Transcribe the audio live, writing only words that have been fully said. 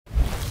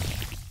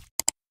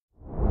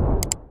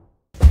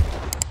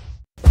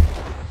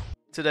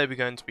Today we're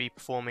going to be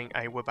performing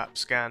a web app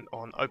scan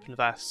on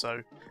OpenVAS.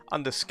 So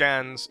under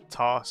scans,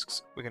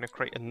 tasks, we're going to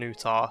create a new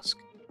task.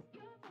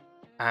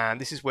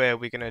 And this is where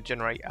we're going to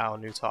generate our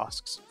new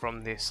tasks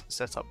from this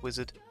setup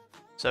wizard.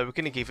 So we're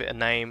going to give it a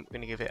name, we're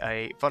going to give it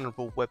a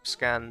vulnerable web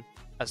scan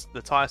as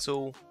the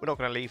title. We're not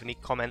going to leave any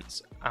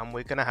comments, and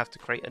we're going to have to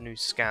create a new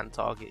scan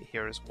target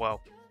here as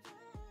well.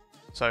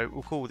 So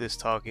we'll call this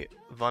target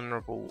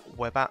vulnerable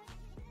web app.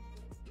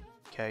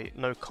 Okay,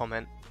 no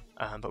comment.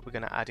 But we're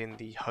going to add in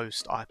the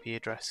host IP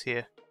address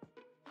here.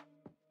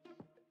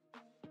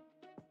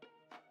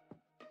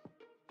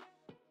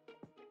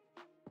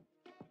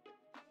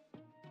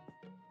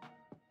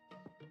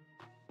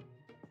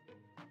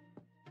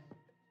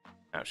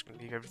 I'm just going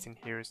to leave everything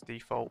here as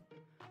default.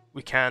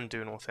 We can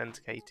do an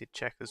authenticated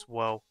check as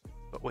well,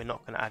 but we're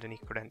not going to add any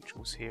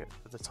credentials here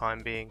for the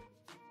time being.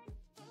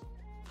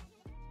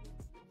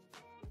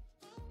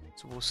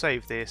 So we'll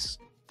save this.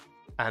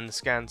 And the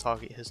scan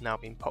target has now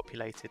been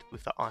populated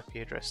with the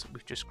IP address that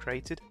we've just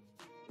created.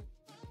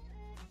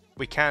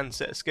 We can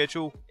set a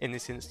schedule. In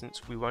this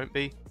instance, we won't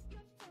be.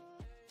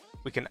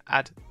 We can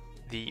add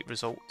the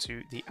result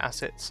to the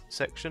assets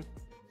section.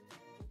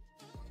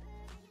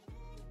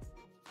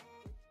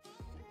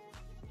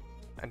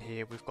 And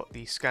here we've got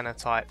the scanner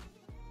type,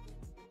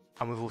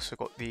 and we've also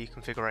got the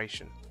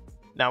configuration.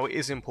 Now, it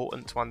is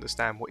important to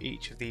understand what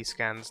each of these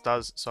scans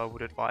does, so I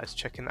would advise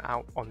checking that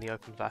out on the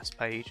OpenVAS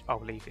page.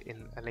 I'll leave it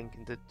in a link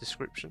in the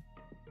description.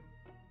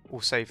 We'll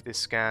save this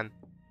scan,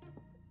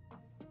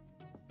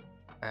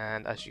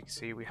 and as you can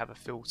see, we have a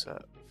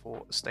filter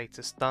for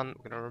status done.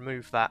 We're going to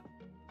remove that,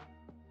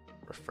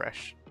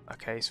 refresh.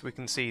 Okay, so we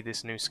can see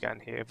this new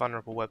scan here,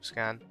 vulnerable web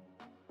scan.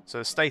 So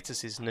the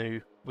status is new.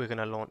 We're going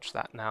to launch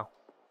that now.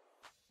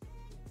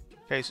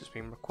 Okay, so it's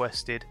been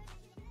requested.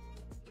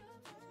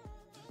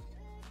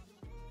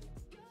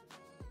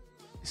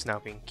 It's now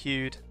being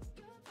queued.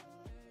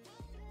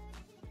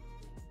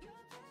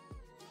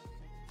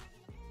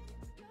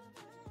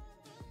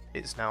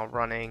 It's now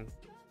running.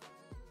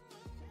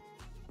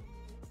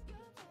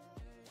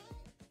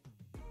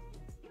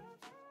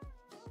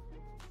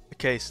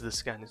 Okay, so the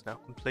scan is now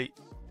complete.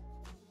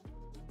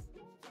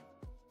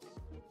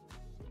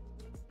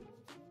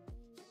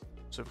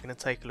 So we're going to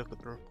take a look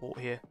at the report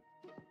here.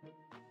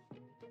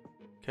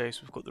 Okay, so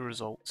we've got the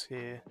results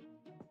here.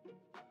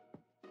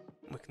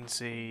 We can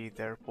see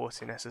they're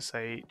reporting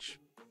SSH,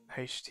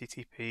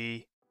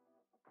 HTTP,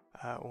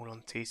 all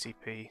on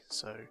TCP.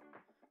 So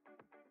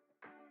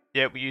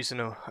yeah, we're using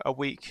a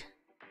weak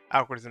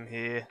algorithm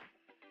here,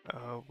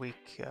 a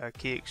weak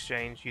key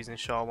exchange using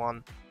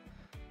SHA-1.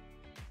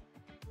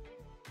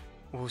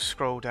 We'll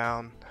scroll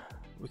down.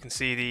 We can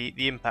see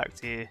the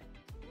impact here.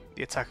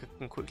 The attacker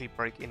can quickly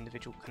break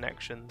individual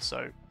connections,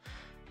 so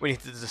we need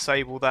to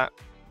disable that.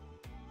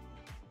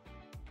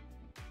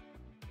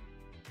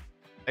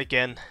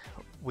 Again,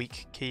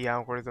 weak key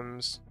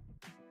algorithms.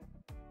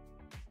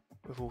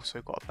 We've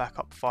also got a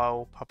backup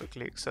file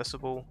publicly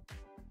accessible,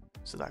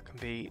 so that can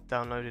be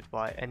downloaded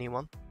by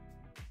anyone.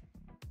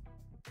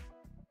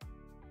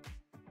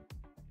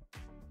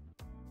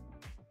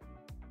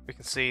 We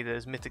can see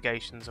there's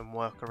mitigations and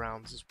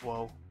workarounds as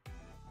well.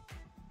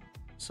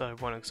 So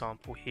one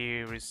example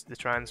here is the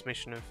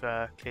transmission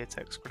of clear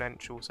text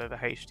credentials over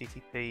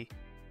HTTP.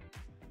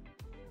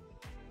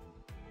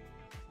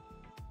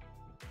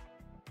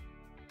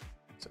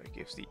 So it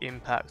gives the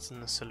impact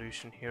and the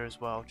solution here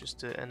as well, just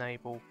to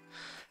enable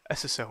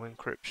SSL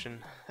encryption,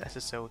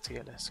 SSL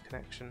TLS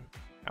connection.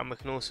 And we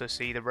can also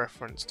see the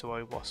reference to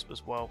OWASP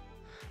as well.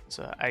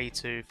 So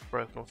A2 for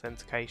broken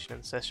authentication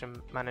and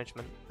session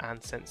management,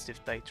 and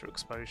sensitive data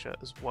exposure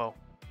as well.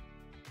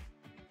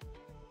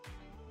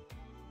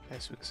 Okay,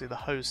 so we can see the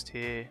host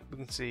here, we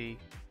can see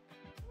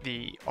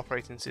the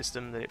operating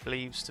system that it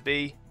believes to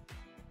be.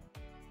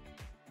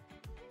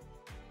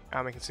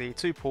 And we can see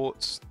 2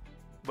 ports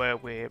where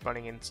we're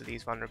running into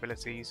these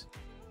vulnerabilities.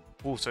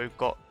 We've also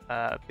got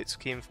bits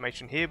of key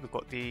information here. We've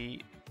got the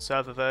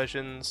server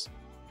versions,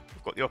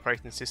 we've got the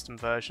operating system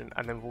version,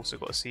 and then we've also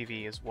got a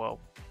CV as well.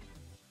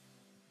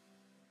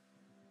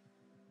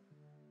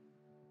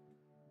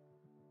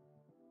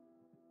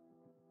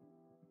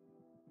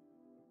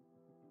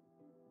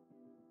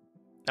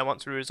 Now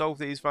once we resolve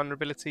these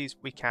vulnerabilities,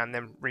 we can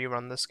then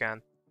rerun the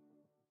scan.